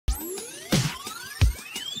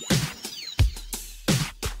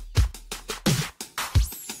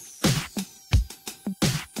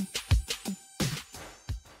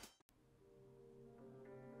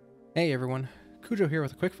Hey everyone, Cujo here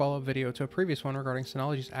with a quick follow-up video to a previous one regarding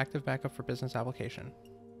Synology's Active Backup for Business application.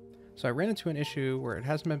 So I ran into an issue where it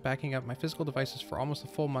hasn't been backing up my physical devices for almost a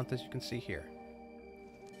full month, as you can see here.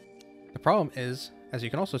 The problem is, as you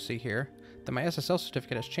can also see here, that my SSL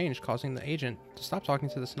certificate has changed, causing the agent to stop talking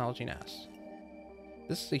to the Synology NAS.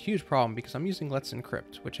 This is a huge problem because I'm using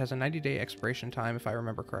LetsEncrypt, which has a 90-day expiration time if I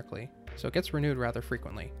remember correctly, so it gets renewed rather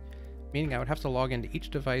frequently, meaning I would have to log into each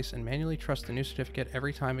device and manually trust the new certificate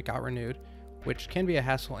every time it got renewed, which can be a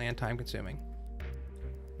hassle and time-consuming.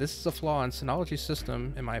 This is a flaw in Synology's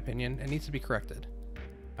system, in my opinion, and needs to be corrected.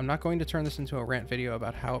 I'm not going to turn this into a rant video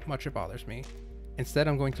about how much it bothers me. Instead,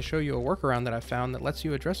 I'm going to show you a workaround that I've found that lets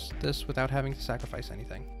you address this without having to sacrifice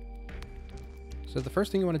anything. So the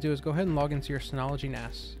first thing you want to do is go ahead and log into your Synology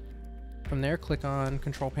NAS. From there, click on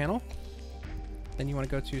Control Panel. Then you want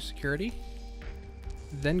to go to Security.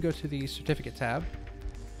 Then go to the Certificate tab.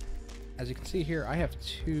 As you can see here, I have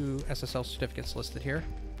two SSL certificates listed here.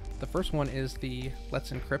 The first one is the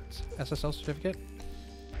LetsEncrypt SSL certificate.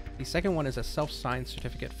 The second one is a self-signed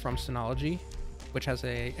certificate from Synology, which has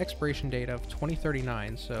an expiration date of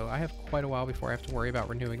 2039, so I have quite a while before I have to worry about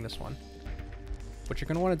renewing this one. What you're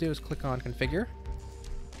going to want to do is click on Configure,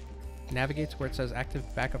 navigate to where it says Active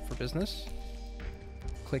Backup for Business,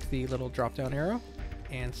 click the little drop-down arrow,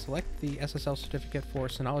 and select the SSL certificate for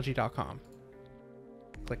Synology.com.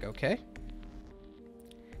 Click OK.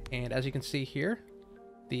 And as you can see here,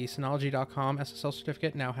 the Synology.com SSL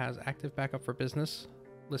certificate now has Active Backup for Business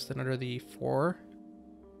listed under the 4,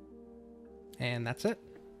 and that's it.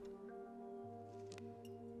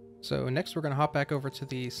 So next we're going to hop back over to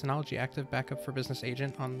the Synology Active Backup for Business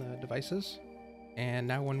agent on the devices. And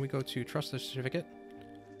now when we go to trust the certificate,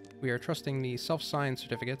 we are trusting the self-signed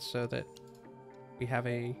certificate so that we have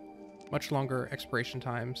a much longer expiration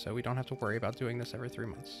time, so we don't have to worry about doing this every 3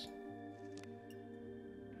 months.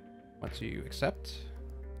 Once you accept,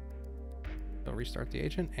 it'll restart the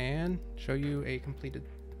agent and show you a completed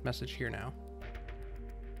message here now.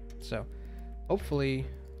 So hopefully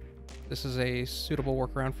this is a suitable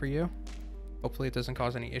workaround for you. Hopefully it doesn't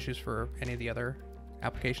cause any issues for any of the other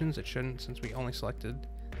applications. It shouldn't, since we only selected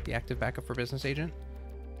the Active Backup for Business agent.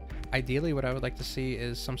 Ideally, what I would like to see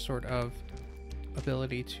is some sort of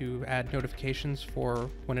ability to add notifications for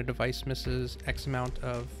when a device misses X amount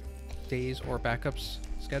of days or backups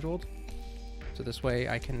scheduled. So this way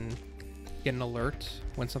I can get an alert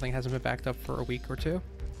when something hasn't been backed up for a week or two.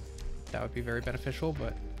 That would be very beneficial,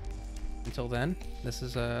 but until then, this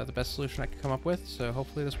is the best solution I could come up with, so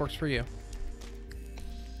hopefully this works for you.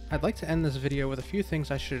 I'd like to end this video with a few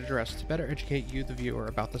things I should address to better educate you, the viewer,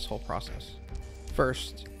 about this whole process.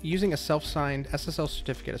 First, using a self-signed SSL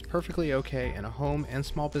certificate is perfectly okay in a home and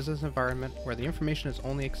small business environment where the information is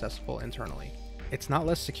only accessible internally. It's not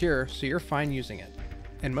less secure, so you're fine using it.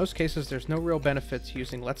 In most cases, there's no real benefit to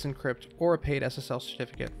using LetsEncrypt or a paid SSL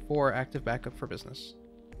certificate for Active Backup for Business.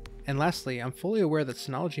 And lastly, I'm fully aware that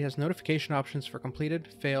Synology has notification options for completed,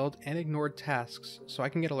 failed, and ignored tasks, so I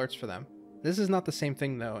can get alerts for them. This is not the same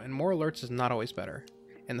thing though, and more alerts is not always better.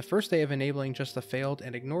 In the first day of enabling just the failed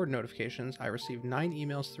and ignored notifications, I received 9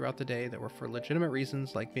 emails throughout the day that were for legitimate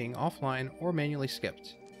reasons like being offline or manually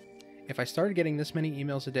skipped. If I started getting this many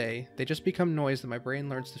emails a day, they just become noise that my brain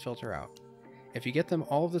learns to filter out. If you get them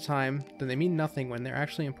all of the time, then they mean nothing when they're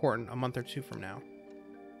actually important a month or two from now.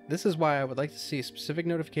 This is why I would like to see specific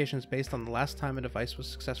notifications based on the last time a device was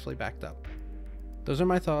successfully backed up. Those are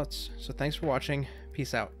my thoughts, so thanks for watching,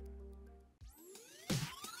 peace out.